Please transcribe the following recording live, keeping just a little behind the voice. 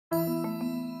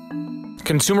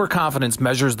Consumer confidence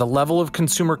measures the level of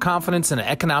consumer confidence in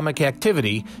economic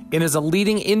activity and is a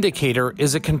leading indicator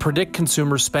as it can predict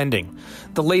consumer spending.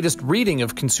 The latest reading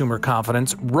of consumer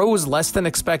confidence rose less than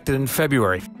expected in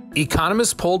February.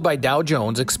 Economists polled by Dow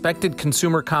Jones expected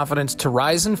consumer confidence to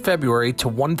rise in February to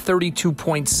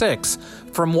 132.6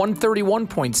 from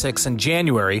 131.6 in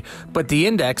January, but the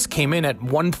index came in at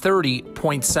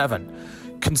 130.7.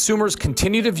 Consumers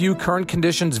continue to view current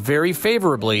conditions very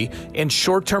favorably, and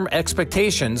short-term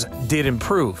expectations did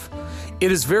improve.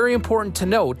 It is very important to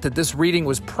note that this reading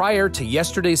was prior to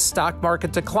yesterday's stock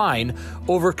market decline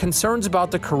over concerns about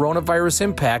the coronavirus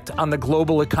impact on the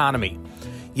global economy.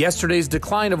 Yesterday's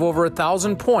decline of over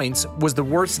 1,000 points was the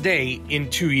worst day in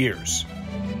 2 years.